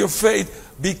fuel your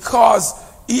faith, because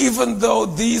even though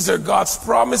these are God's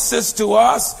promises to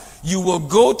us, you will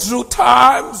go through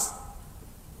times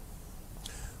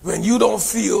when you don't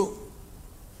feel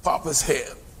Papa's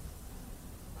hand.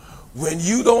 When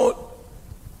you don't,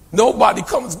 nobody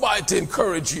comes by to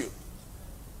encourage you.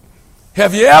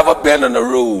 Have you ever been in a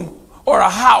room or a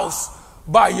house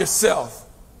by yourself?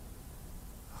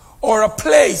 Or a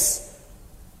place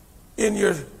in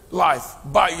your life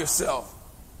by yourself,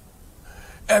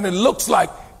 and it looks like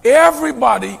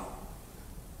everybody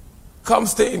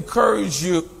comes to encourage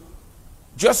you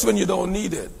just when you don't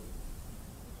need it?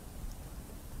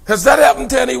 Has that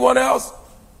happened to anyone else?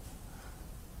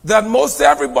 That most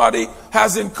everybody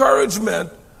has encouragement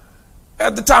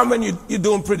at the time when you're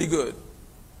doing pretty good.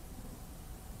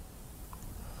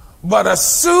 But as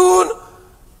soon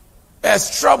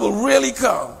as trouble really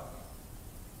comes,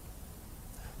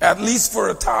 at least for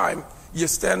a time, you're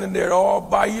standing there all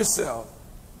by yourself.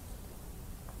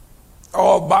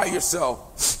 All by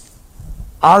yourself.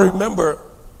 I remember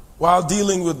while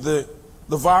dealing with the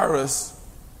virus,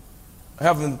 I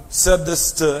haven't said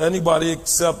this to anybody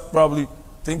except probably,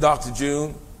 I think, Dr.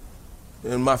 June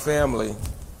and my family.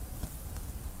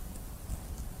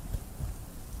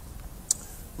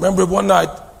 Remember one night,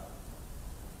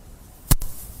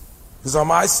 because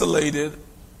I'm isolated,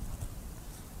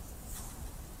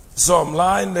 so I'm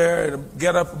lying there and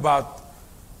get up about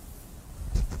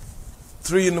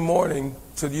 3 in the morning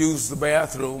to use the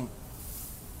bathroom.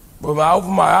 But when I open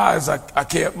my eyes, I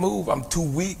can't move. I'm too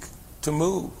weak to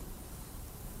move.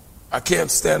 I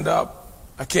can't stand up.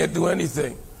 I can't do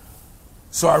anything.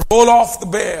 So I roll off the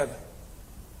bed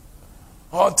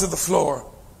onto the floor,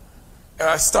 and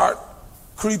I start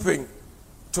creeping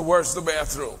towards the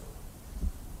bathroom.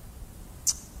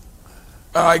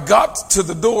 And I got to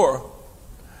the door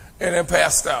and then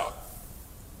passed out.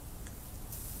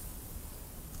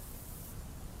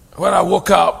 When I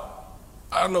woke up,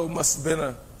 I don't know, it must have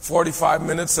been 45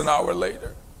 minutes, an hour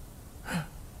later.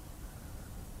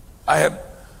 I had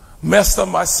messed up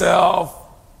myself,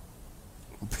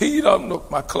 peed on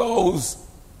my clothes.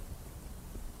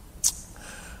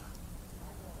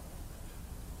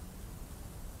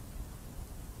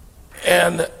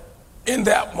 And in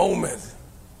that moment,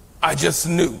 I just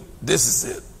knew this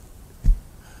is it.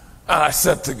 And I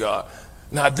said to God,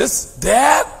 Now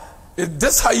Dad, is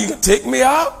this how you can take me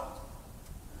out?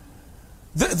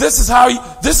 This is how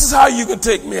you can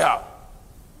take me out.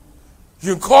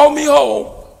 You can call me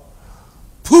home,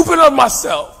 pooping on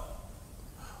myself,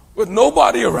 with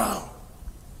nobody around,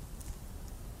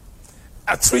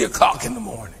 at 3 o'clock in the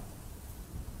morning.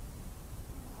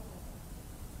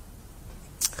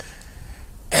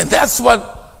 And that's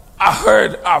what I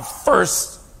heard our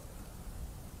first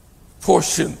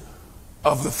portion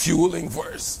of the fueling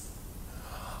verse.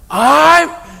 I'm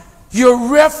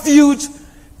your refuge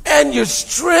and your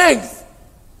strength.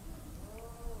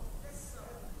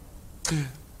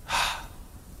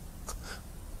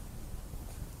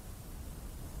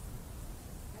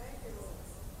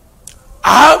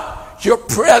 I'm your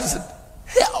present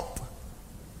help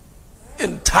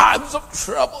in times of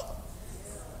trouble.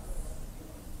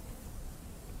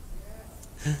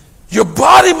 Your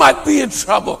body might be in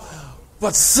trouble,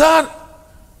 but son,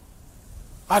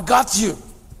 I got you.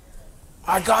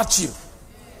 I got you.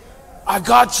 I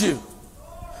got you.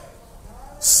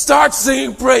 Start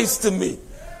singing praise to me,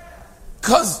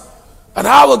 and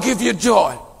I will give you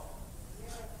joy.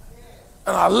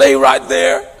 And I lay right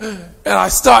there and I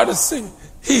started singing.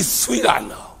 He's sweet, I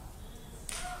know.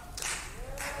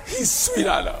 He's sweet,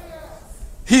 I know.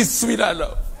 He's sweet, I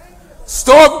know.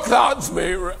 Storm clouds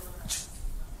may rage.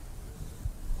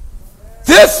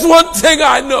 This one thing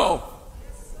I know.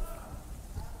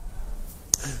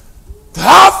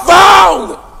 I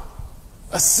found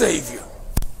a Savior.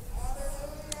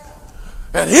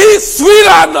 And he's sweet,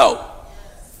 I know.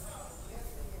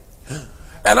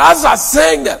 And as I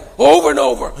sang that over and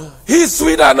over, he's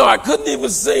sweet, I know. I couldn't even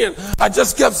sing it. I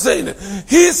just kept saying it.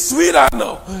 He's sweet, I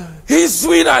know. He's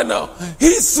sweet, I know.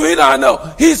 He's sweet, I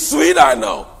know. He's sweet, I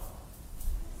know.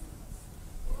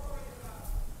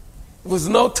 There was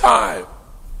no time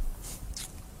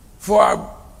before I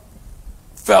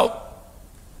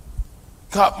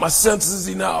caught my senses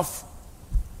enough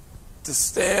to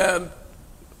stand,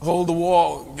 hold the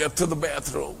wall, and get to the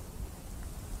bathroom.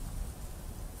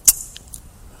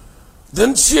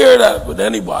 Didn't share that with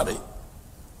anybody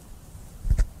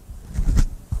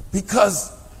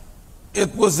because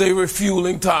it was a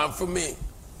refueling time for me.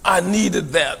 I needed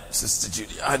that, Sister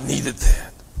Judy. I needed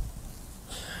that.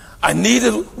 I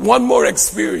needed one more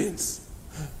experience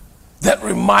that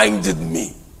reminded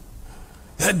me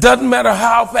that it doesn't matter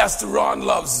how Pastor Ron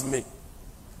loves me.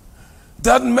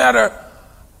 Doesn't matter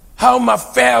how my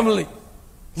family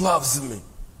loves me.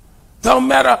 Don't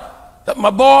matter that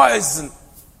my boys and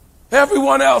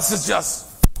everyone else is just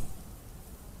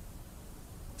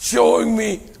showing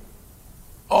me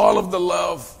all of the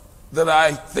love that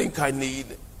I think I need.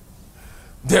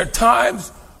 There are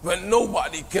times when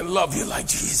nobody can love you like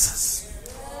Jesus.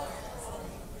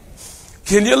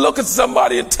 Can you look at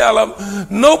somebody and tell them,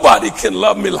 nobody can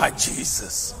love me like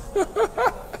Jesus?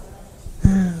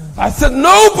 I said,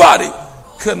 nobody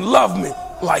can love me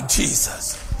like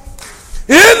Jesus.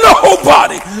 Ain't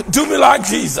nobody do me like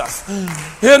Jesus.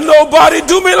 Ain't nobody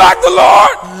do me like the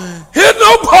Lord. Ain't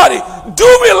nobody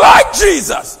do me like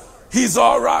Jesus. He's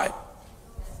all right.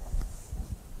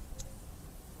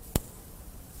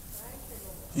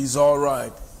 He's all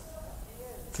right.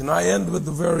 Can I end with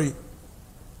the very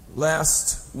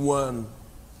last one?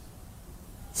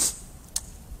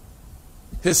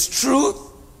 His truth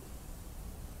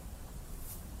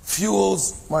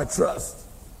fuels my trust.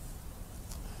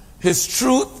 His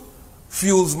truth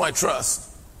fuels my trust.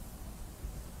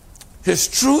 His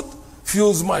truth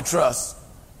fuels my trust.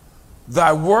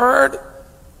 Thy word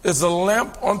is a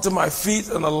lamp unto my feet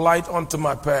and a light unto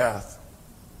my path.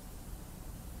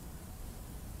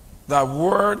 Thy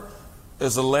word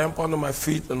is a lamp unto my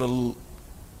feet and a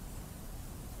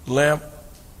lamp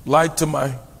to my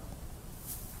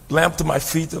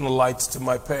feet and a light to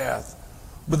my path.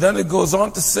 But then it goes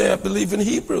on to say, I believe in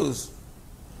Hebrews.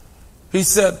 He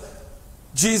said,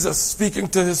 Jesus speaking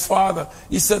to his Father,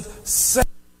 he said, "Send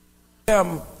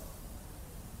them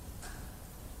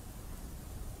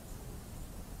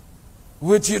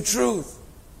with your truth.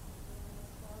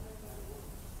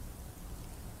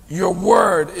 Your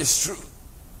word is truth.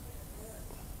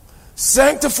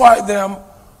 Sanctify them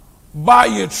by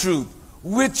your truth,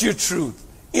 with your truth,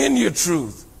 in your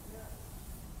truth.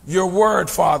 Your word,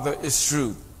 Father, is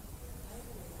truth."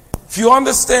 If you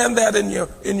understand that in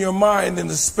your mind, in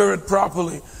the spirit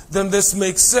properly, then this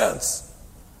makes sense.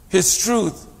 His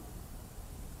truth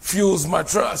fuels my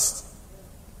trust.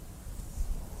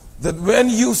 That when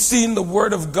you've seen the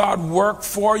word of God work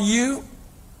for you,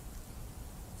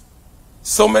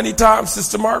 so many times,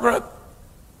 Sister Margaret,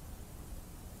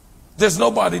 there's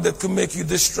nobody that can make you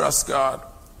distrust God.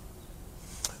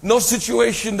 no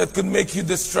situation that could make you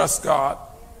distrust God.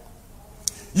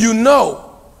 You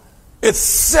know it's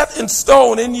set in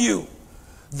stone in you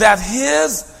that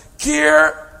His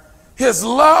care, His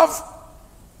love,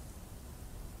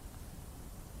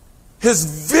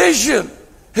 His vision,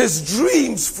 His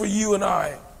dreams for you and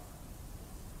I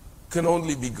can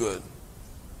only be good.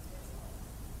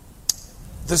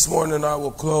 This morning I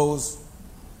will close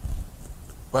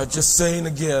by just saying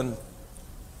again,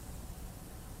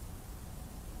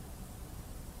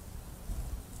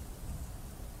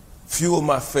 fuel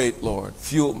my faith, Lord.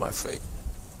 Fuel my faith.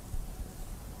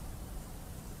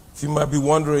 If you might be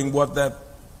wondering what the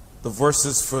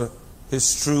verses for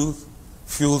His truth,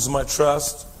 fuels my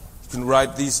trust, you can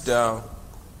write these down.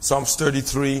 Psalms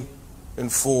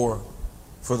 33:4.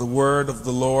 For the word of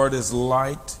the Lord is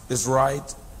light, is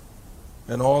right,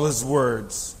 and all His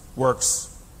works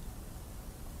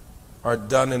are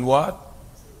done in what?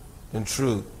 In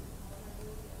truth.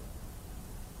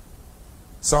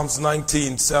 Psalms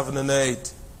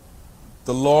 19:7-8.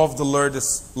 The law of the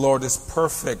Lord is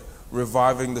perfect,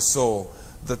 reviving the soul.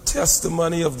 The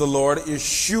testimony of the Lord is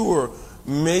sure,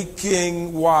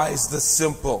 making wise the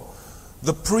simple.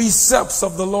 The precepts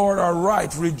of the Lord are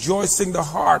right, rejoicing the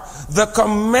heart. The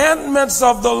commandments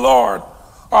of the Lord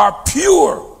are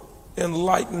pure,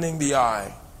 enlightening the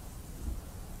eye.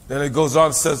 Then it goes on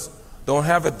and says, don't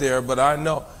have it there, but I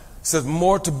know. It says,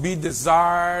 more to be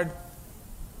desired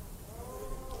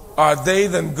are they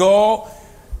than gold,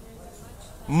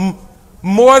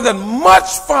 more than much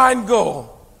fine gold.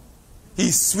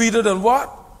 He's sweeter than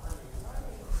what?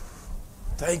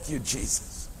 Thank you, Jesus.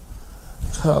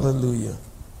 Hallelujah.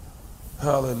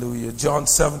 Hallelujah. John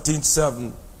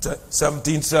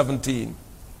 17:17.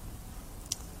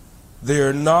 They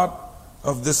are not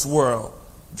of this world,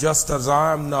 just as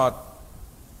I am not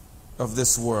of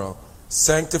this world.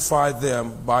 Sanctify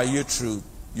them by your truth.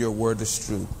 Your word is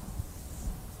true.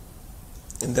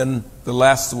 And then the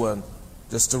last one,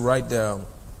 just to write down.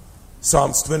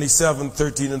 Psalms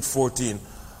 27:13-14.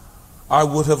 I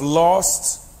would have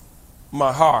lost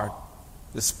my heart.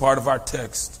 This is part of our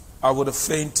text. I would have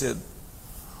fainted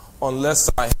unless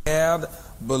I had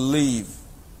believed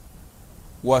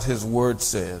what His word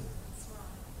said.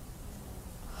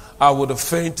 I would have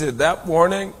fainted that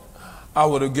morning. I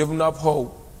would have given up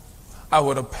hope. I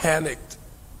would have panicked.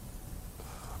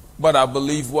 But I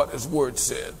believe what His word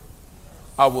said.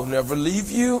 I will never leave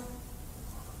you.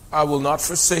 I will not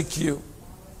forsake you.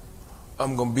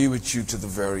 I'm going to be with you to the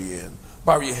very end.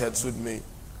 Bow your heads with me.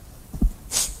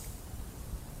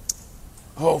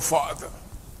 Oh, Father,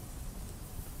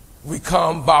 we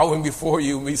come bowing before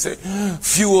you and we say,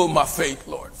 fuel my faith,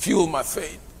 Lord. Fuel my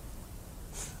faith.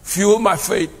 Fuel my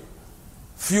faith.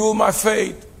 Fuel my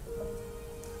faith.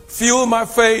 Fuel my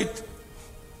faith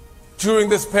during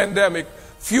this pandemic.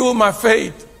 Fuel my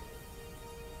faith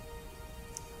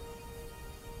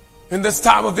in this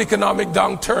time of economic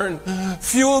downturn.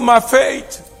 Fuel my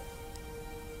faith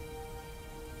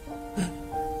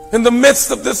in the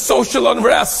midst of this social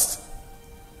unrest.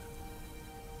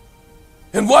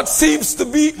 And what seems to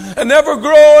be an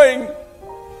ever-growing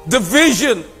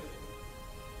division,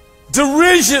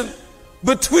 derision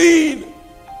between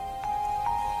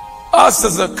us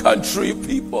as a country of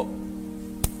people.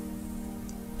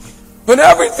 When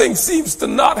everything seems to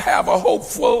not have a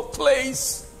hopeful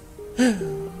place,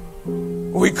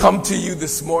 we come to you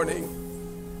this morning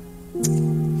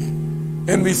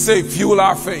and we say, fuel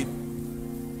our faith.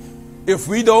 If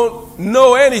we don't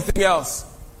know anything else,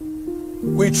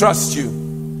 we trust you.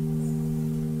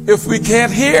 If we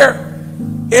can't hear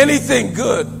anything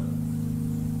good,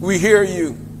 we hear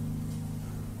you.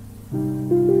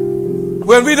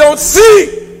 When we don't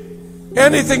see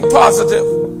anything positive,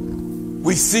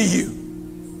 we see you.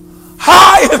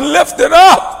 High and lifted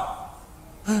up.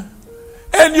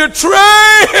 And your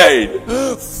train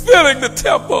filling the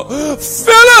temple.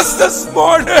 Fill us this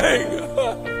morning.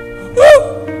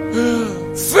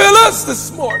 Fill us this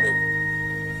morning.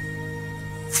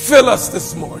 Fill us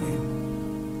this morning.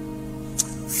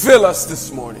 Fill us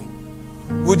this morning.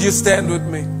 Would you stand with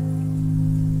me?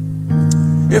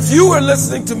 If you were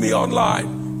listening to me online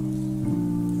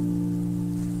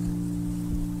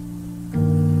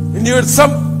and you're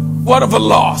somewhat of a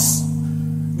loss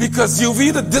because you've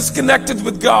either disconnected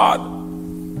with God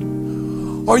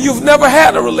or you've never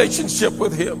had a relationship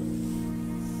with Him,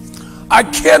 I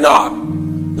cannot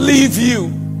leave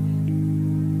you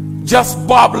just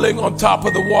bobbling on top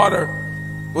of the water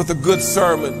with a good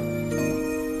sermon.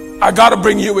 I got to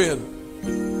bring you in.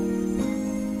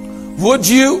 Would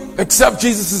you accept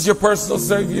Jesus as your personal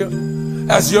Savior,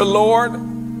 as your Lord?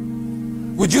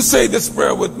 Would you say this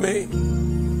prayer with me?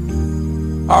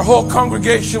 Our whole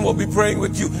congregation will be praying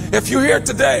with you. If you're here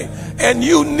today and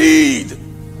you need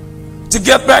to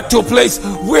get back to a place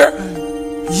where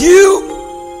you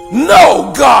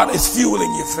know God is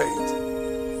fueling your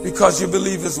faith because you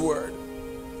believe His word,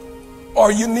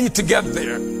 or you need to get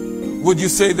there, would you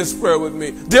say this prayer with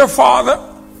me? Dear Father,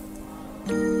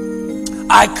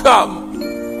 I come,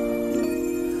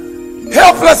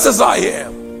 helpless as I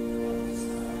am,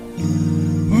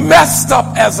 messed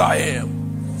up as I am.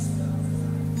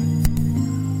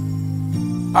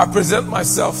 I present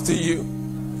myself to you.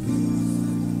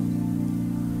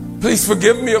 Please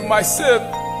forgive me of my sin.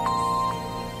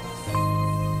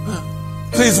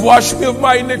 Please wash me of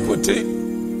my iniquity.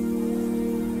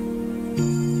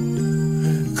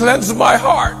 Cleanse my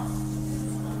heart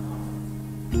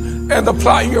and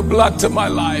apply your blood to my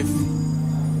life.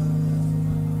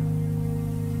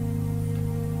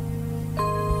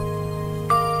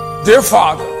 Dear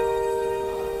Father,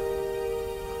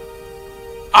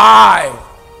 I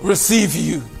receive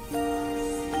you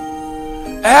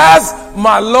as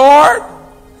my Lord,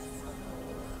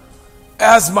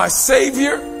 as my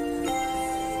Savior,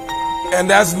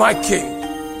 and as my King.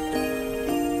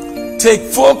 Take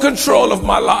full control of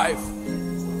my life.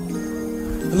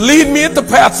 Lead me in the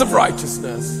paths of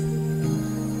righteousness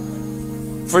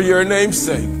for your name's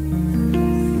sake.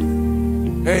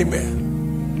 Amen.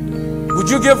 Would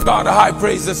you give God a high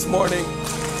praise this morning?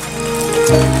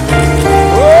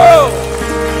 Whoa!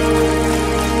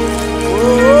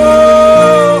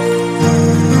 Whoa!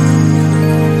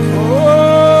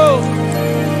 Whoa!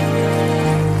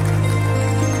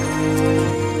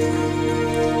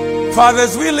 Father,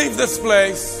 as we leave this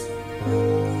place,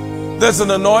 there's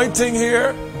an anointing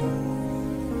here.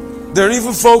 There are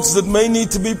even folks that may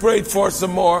need to be prayed for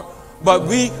some more, but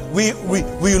we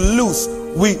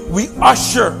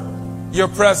usher your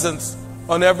presence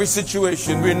on every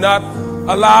situation. We're not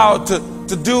allowed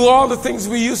to do all the things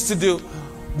we used to do,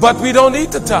 but we don't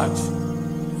need to touch.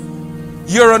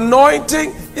 Your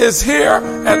anointing is here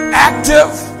and active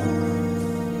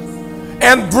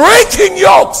and breaking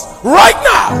yokes right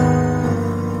now.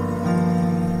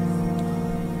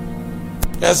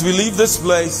 As we leave this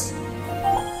place,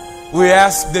 we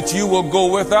ask that you will go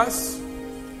with us,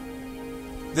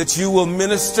 that you will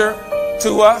minister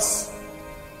to us,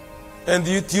 and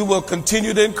you will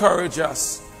continue to encourage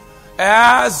us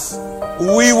as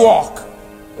we walk,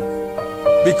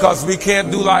 because we can't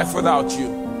do life without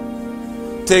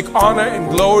you. Take honor and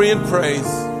glory and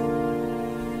praise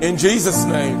in Jesus'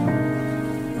 name.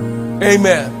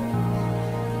 Amen.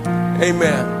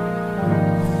 Amen.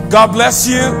 God bless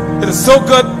you. It is so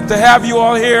good to have you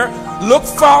all here. Look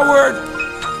forward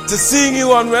to seeing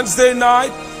you on Wednesday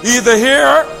night, either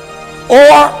here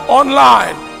or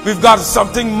online. We've got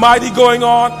something mighty going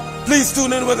on. Please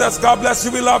tune in with us. God bless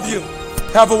you. We love you.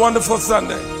 Have a wonderful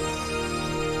Sunday.